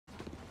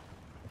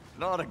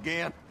Not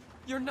again.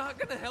 You're not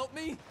gonna help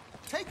me?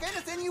 Take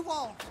anything you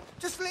want.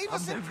 Just leave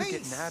us in I'm never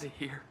peace. getting out of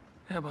here,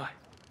 am I?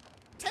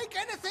 Take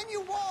anything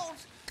you want.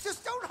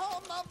 Just don't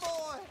harm my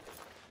boy.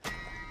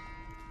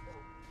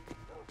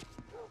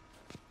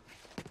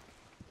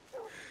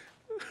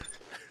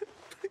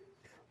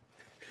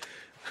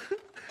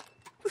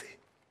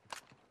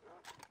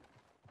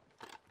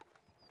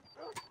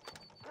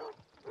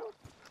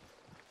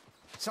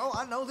 So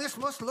I know this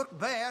must look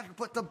bad,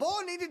 but the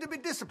boy needed to be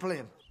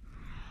disciplined.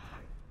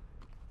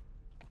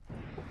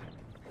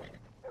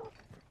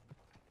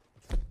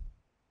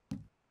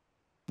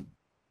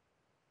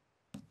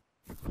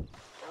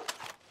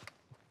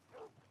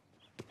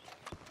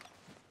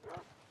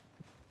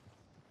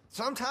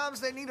 Sometimes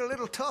they need a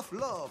little tough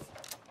love.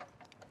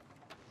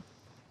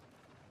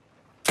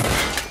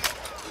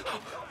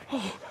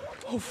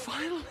 Oh,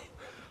 finally.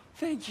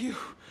 Thank you.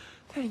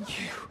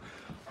 Thank you.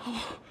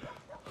 Oh,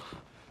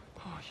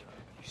 you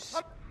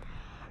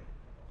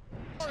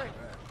Sorry.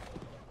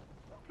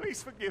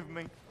 Please forgive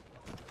me.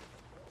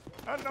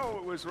 I know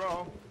it was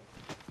wrong.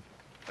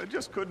 I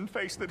just couldn't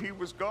face that he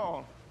was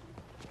gone.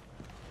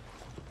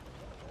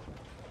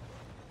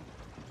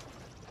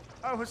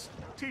 I was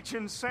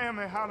teaching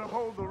Sammy how to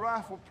hold the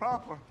rifle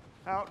proper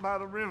out by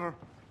the river.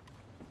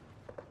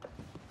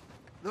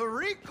 The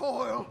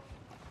recoil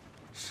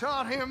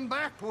shot him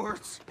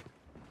backwards.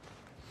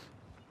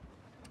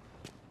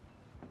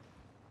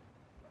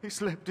 He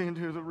slipped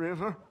into the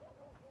river.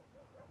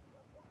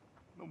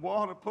 The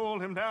water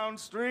pulled him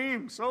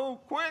downstream so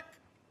quick.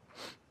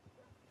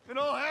 It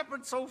all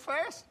happened so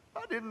fast,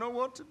 I didn't know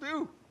what to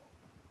do.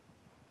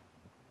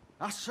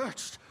 I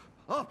searched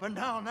up and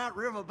down that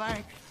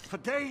riverbank for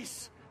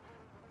days.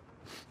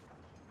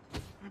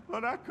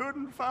 But I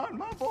couldn't find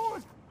my boy.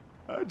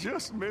 I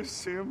just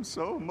miss him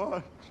so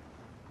much.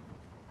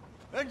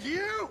 And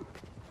you!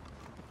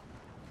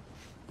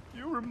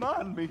 You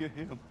remind me of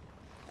him.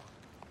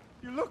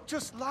 You look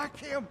just like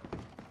him.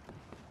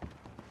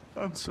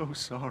 I'm so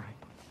sorry.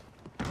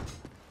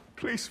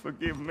 Please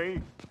forgive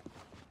me.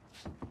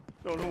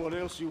 Don't know what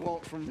else you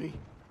want from me.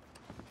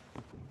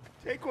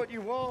 Take what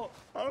you want.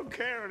 I don't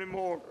care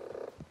anymore.